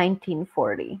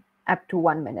 1940, up to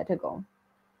 1 minute ago.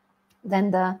 Then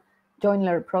the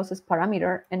joiner process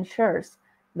parameter ensures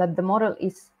that the model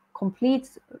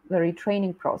completes the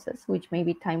retraining process, which may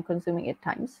be time consuming at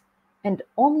times. And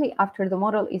only after the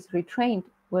model is retrained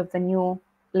with the new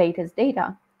latest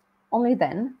data, only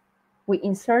then we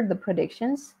insert the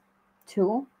predictions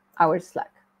to our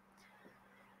Slack.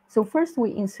 So first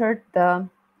we insert the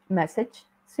message.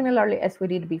 Similarly as we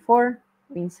did before,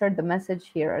 we insert the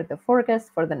message. Here are the forecasts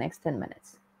for the next 10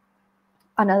 minutes.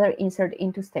 Another insert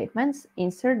into statements,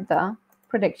 insert the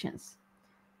predictions.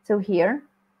 So here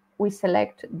we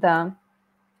select the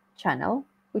channel,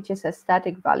 which is a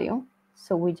static value.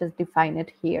 So we just define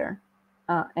it here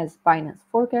as Binance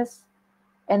forecast.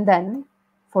 And then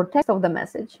for text of the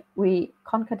message, we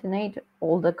concatenate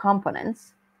all the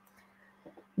components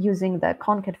using the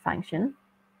concat function.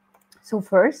 So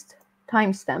first,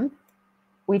 timestamp,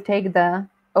 we take the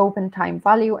open time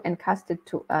value and cast it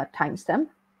to a timestamp,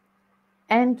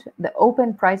 and the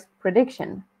open price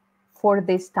prediction for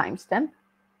this timestamp,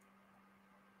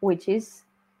 which is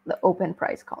the open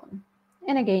price column.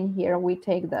 And again, here we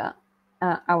take the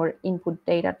our input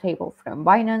data table from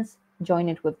Binance, join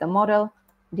it with the model,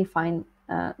 define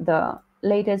the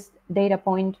latest data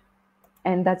point,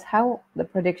 and that's how the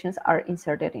predictions are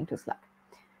inserted into Slack.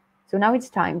 So now it's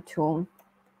time to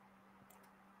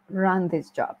run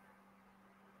this job.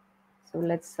 So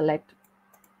let's select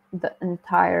the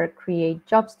entire create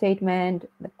job statement,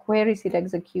 the queries it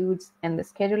executes, and the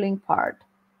scheduling part,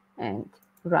 and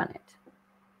run it.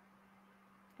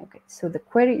 Okay, so the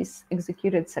query is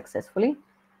executed successfully.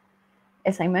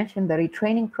 As I mentioned, the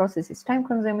retraining process is time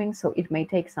consuming, so it may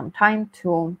take some time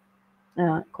to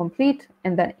complete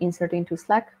and then insert into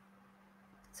Slack.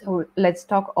 So let's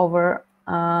talk over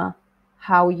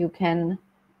how you can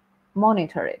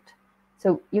monitor it.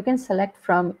 So you can select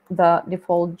from the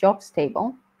default jobs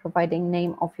table, providing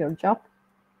name of your job.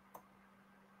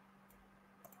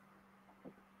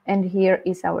 And here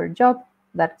is our job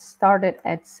that started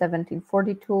at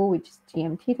 1742, which is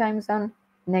GMT time zone.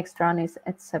 Next run is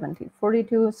at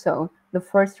 1742. So the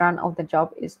first run of the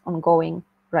job is ongoing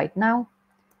right now.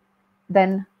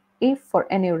 Then if for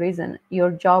any reason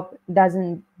your job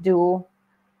doesn't do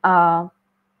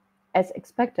as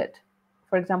expected,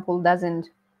 for example, doesn't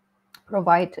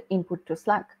provide input to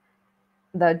Slack,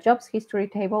 the jobs history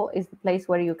table is the place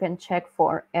where you can check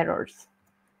for errors.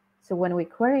 So when we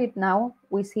query it now,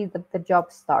 we see that the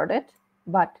job started,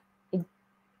 but it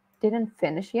didn't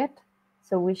finish yet.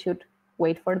 So we should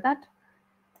wait for that.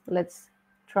 Let's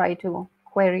try to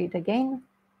query it again.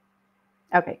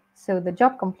 Okay, so the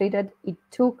job completed. It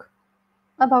took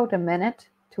about a minute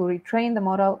to retrain the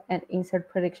model and insert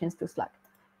predictions to Slack.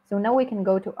 So now we can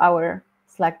go to our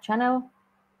Slack channel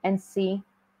and see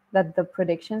that the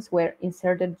predictions were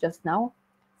inserted just now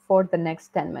for the next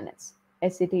 10 minutes,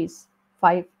 as it is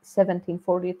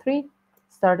 1743,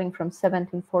 starting from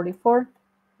 1744,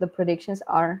 the predictions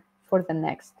are for the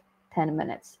next 10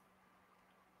 minutes.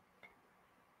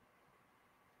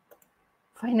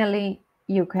 Finally,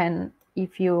 you can,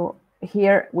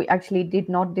 here we actually did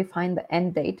not define the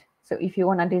end date. So if you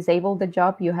want to disable the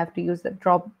job, you have to use the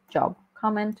drop job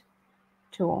comment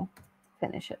to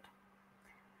finish it.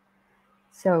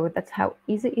 So that's how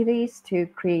easy it is to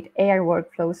create AI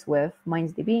workflows with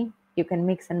MindsDB. You can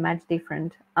mix and match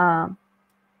different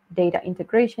data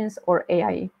integrations or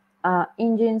AI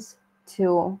engines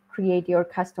to create your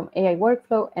custom AI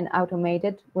workflow and automate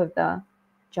it with the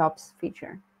jobs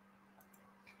feature.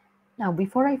 Now,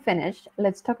 before I finish,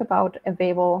 let's talk about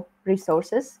available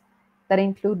resources that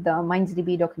include the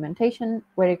MindsDB documentation,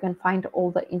 where you can find all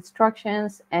the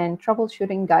instructions and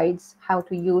troubleshooting guides how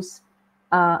to use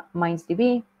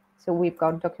MindsDB. So we've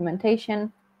got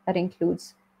documentation that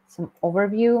includes some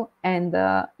overview and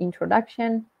the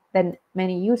introduction, then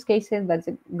many use cases. That's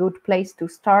a good place to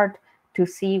start to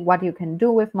see what you can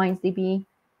do with MindsDB,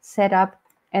 setup,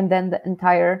 and then the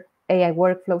entire AI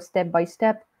workflow step by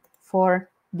step for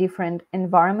different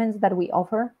environments that we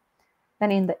offer.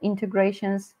 Then in the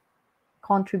integrations,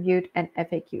 contribute, and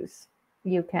FAQs,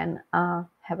 you can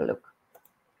have a look.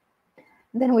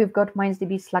 Then we've got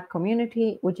MindsDB Slack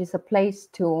community, which is a place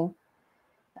to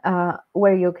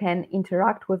where you can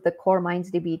interact with the core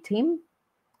MindsDB team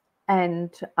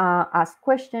and ask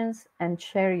questions and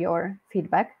share your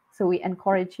feedback. So we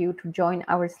encourage you to join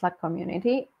our Slack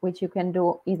community, which you can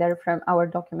do either from our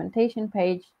documentation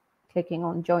page, clicking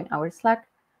on Join Our Slack,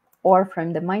 or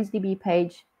from the MindsDB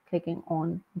page, clicking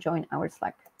on Join Our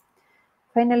Slack.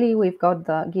 Finally, we've got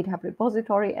the GitHub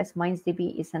repository, as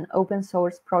MindsDB is an open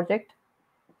source project.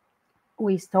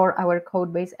 We store our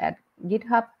code base at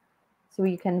GitHub, so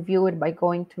you can view it by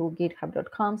going to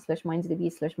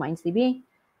github.com/mindsdb/mindsdb.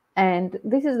 And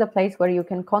this is the place where you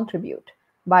can contribute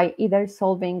by either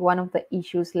solving one of the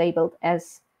issues labeled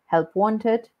as help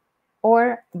wanted,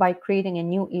 or by creating a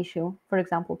new issue, for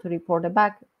example, to report a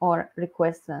bug or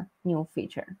request a new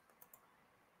feature.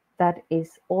 That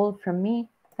is all from me.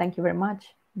 Thank you very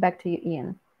much. Back to you,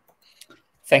 Ian.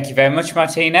 Thank you very much,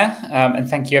 Martina. And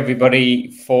thank you,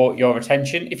 everybody, for your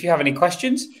attention. If you have any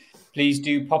questions, please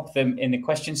do pop them in the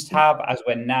questions tab, as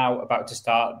we're now about to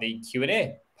start the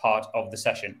Q&A part of the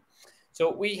session.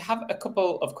 So we have a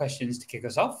couple of questions to kick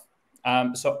us off.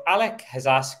 So Alec has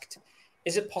asked,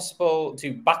 is it possible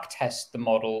to backtest the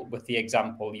model with the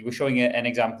example? You were showing an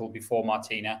example before,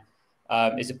 Martina.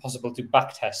 Is it possible to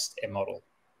backtest a model?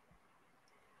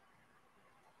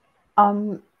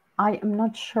 I am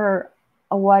not sure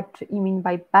what you mean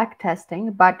by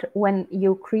backtesting, but when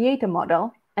you create a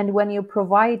model and when you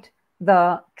provide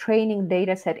the training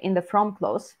data set in the from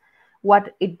clause,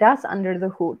 what it does under the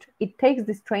hood, it takes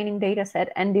this training data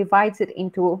set and divides it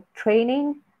into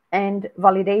training and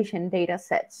validation data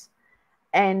sets.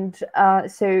 And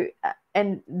that's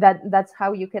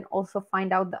how you can also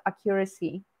find out the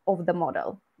accuracy of the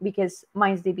model, because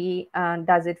MindsDB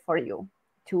does it for you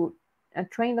to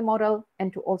train the model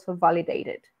and to also validate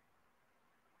it.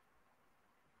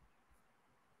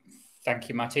 Thank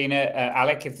you, Martina.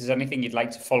 Alec, if there's anything you'd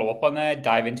like to follow up on there,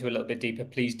 dive into a little bit deeper,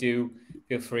 please do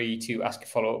feel free to ask a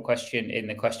follow-up question in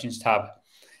the questions tab.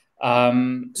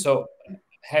 So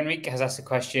Henrik has asked a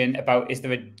question about, is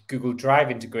there a Google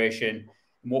Drive integration?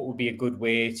 And what would be a good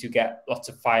way to get lots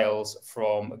of files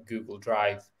from Google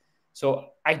Drive? So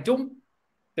I'm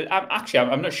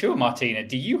not sure, Martina.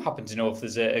 Do you happen to know if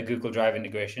there's a Google Drive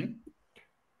integration?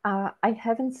 I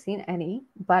haven't seen any,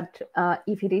 but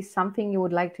if it is something you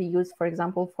would like to use, for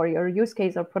example, for your use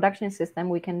case or production system,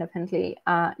 we can definitely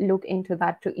look into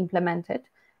that to implement it.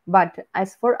 But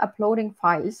as for uploading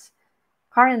files,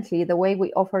 currently the way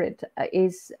we offer it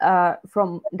is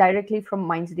directly from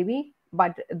MindsDB,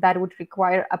 but that would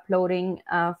require uploading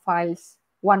files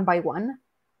one by one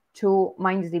to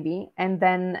MindsDB, and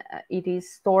then it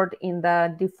is stored in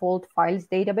the default files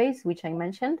database, which I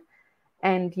mentioned,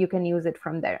 and you can use it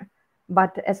from there.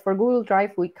 But as for Google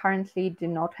Drive, we currently do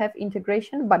not have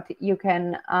integration, but you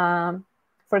can,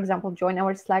 for example, join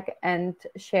our Slack and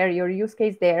share your use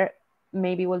case there.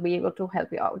 Maybe we'll be able to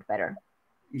help you out better.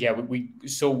 Yeah,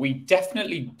 we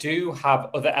definitely do have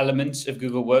other elements of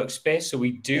Google Workspace. So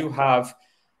we do have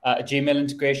a Gmail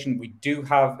integration. We do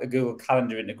have a Google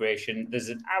Calendar integration. There's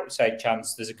an outside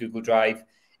chance there's a Google Drive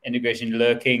integration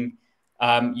lurking.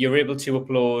 You're able to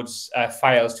upload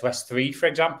files to S3, for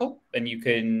example, and you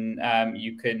can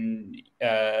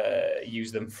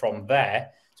use them from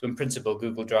there. So in principle,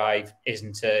 Google Drive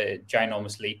isn't a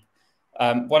ginormous leap.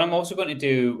 What I'm also going to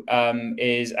do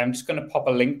is I'm just going to pop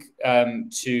a link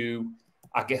to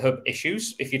our GitHub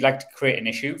issues. If you'd like to create an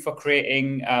issue for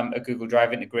creating a Google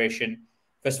Drive integration,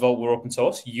 first of all, we're open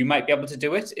source. You might be able to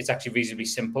do it. It's actually reasonably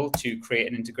simple to create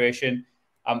an integration.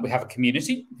 We have a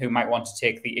community who might want to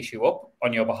take the issue up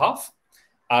on your behalf.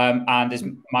 And as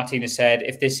Martina said,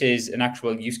 if this is an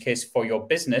actual use case for your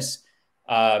business,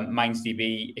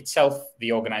 MindsDB itself,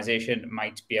 the organization,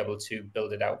 might be able to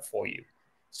build it out for you.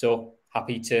 So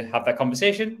happy to have that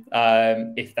conversation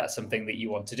if that's something that you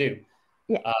want to do.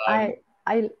 Yeah,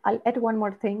 I'll add one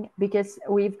more thing, because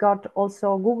we've got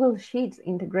also Google Sheets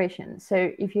integration.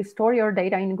 So if you store your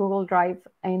data in Google Drive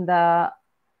in the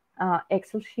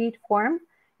Excel sheet form,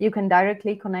 you can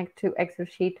directly connect to Excel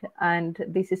sheet, and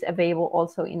this is available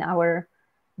also in our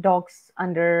docs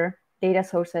under data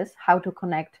sources, how to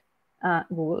connect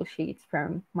Google Sheets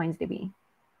from MindsDB.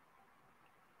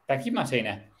 Thank you,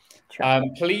 Martina. Sure.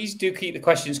 Please do keep the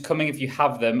questions coming if you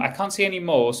have them. I can't see any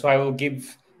more, so I will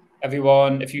give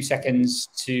everyone a few seconds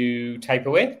to type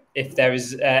away if there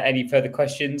is any further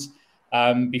questions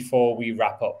before we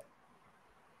wrap up.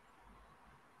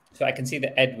 So I can see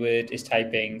that Edward is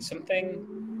typing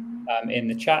something in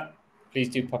the chat. Please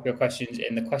do pop your questions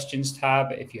in the questions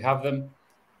tab if you have them,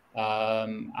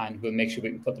 and we'll make sure we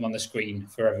can put them on the screen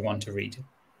for everyone to read.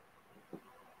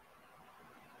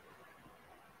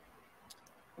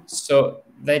 So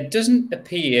there doesn't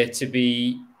appear to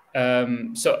be...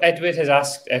 so Edward has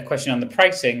asked a question on the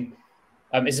pricing.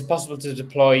 Is it possible to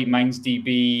deploy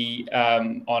MindsDB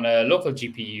on a local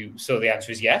GPU? So the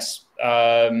answer is yes.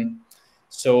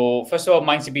 So first of all,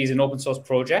 MindsDB is an open source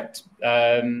project.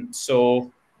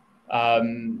 So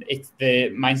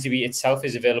The MindsDB itself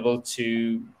is available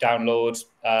to download.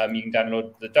 You can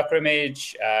download the Docker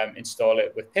image, install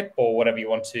it with pip or whatever you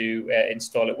want to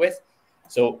install it with.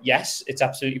 So yes, it's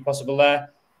absolutely possible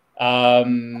there.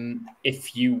 MindsDB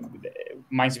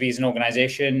as an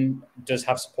organization does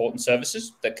have support and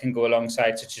services that can go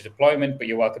alongside such a deployment, but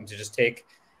you're welcome to just take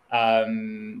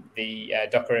the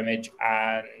Docker image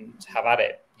and have at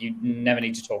it. You never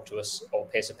need to talk to us or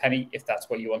pay us a penny if that's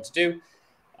what you want to do.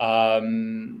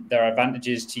 There are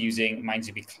advantages to using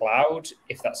MindsDB Cloud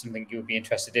if that's something you would be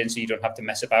interested in, so you don't have to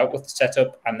mess about with the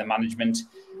setup and the management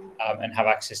and have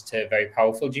access to very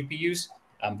powerful GPUs,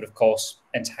 but of course,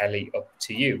 entirely up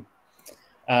to you.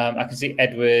 I can see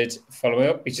Edward following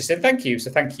up. He's just said thank you.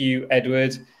 So thank you,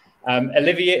 Edward.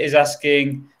 Olivia is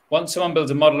asking, once someone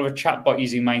builds a model of a chatbot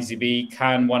using MindsDB,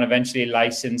 can one eventually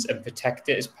license and protect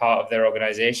it as part of their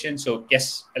organization? So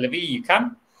yes, Olivia, you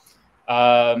can.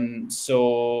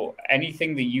 So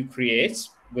anything that you create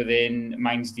within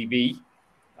MindsDB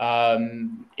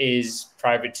is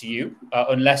private to you,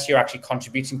 unless you're actually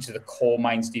contributing to the core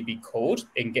MindsDB code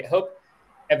in GitHub.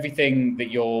 Everything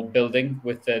that you're building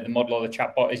with the model or the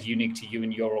chatbot is unique to you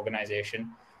and your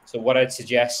organization. So what I'd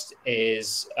suggest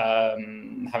is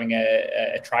having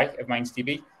a try of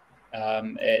MindsDB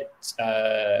at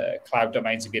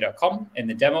cloud.mindsdb.com in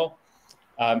the demo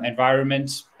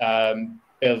environment.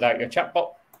 Build out your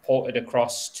chatbot, port it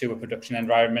across to a production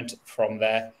environment from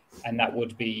there, and that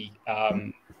would be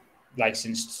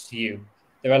licensed to you.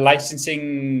 There are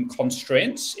licensing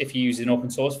constraints if you use an open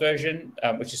source version,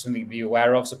 which is something to be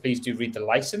aware of. So please do read the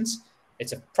license.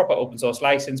 It's a proper open source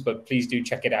license, but please do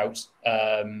check it out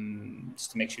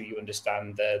just to make sure you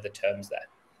understand the terms there.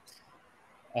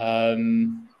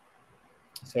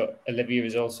 So Olivia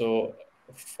is also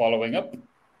following up.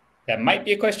 There might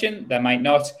be a question, there might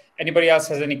not. Anybody else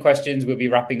has any questions? We'll be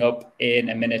wrapping up in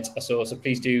a minute or so. So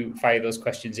please do fire those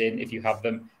questions in if you have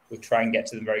them. We'll try and get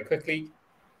to them very quickly.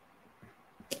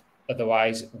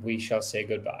 Otherwise, we shall say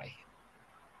goodbye.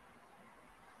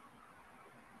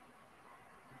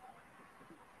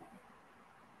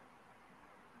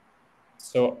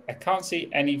 So I can't see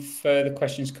any further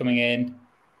questions coming in.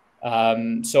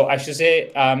 So I should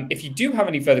say, if you do have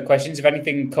any further questions, if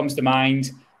anything comes to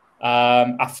mind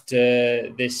after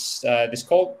this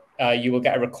call, you will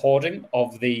get a recording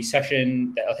of the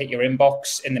session that will hit your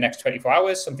inbox in the next 24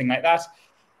 hours, something like that.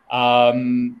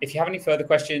 If you have any further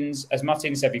questions, as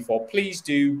Martin said before, please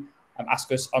do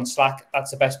ask us on Slack.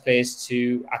 That's the best place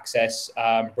to access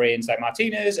brains like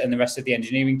Martinez and the rest of the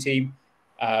engineering team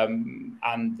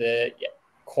and the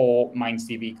core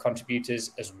MindsDB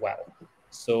contributors as well.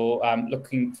 So I'm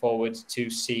looking forward to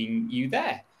seeing you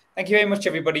there. Thank you very much,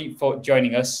 everybody, for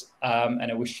joining us.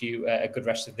 And I wish you a good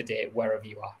rest of the day wherever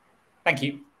you are. Thank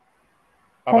you.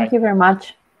 Bye-bye. Thank you very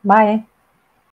much. Bye.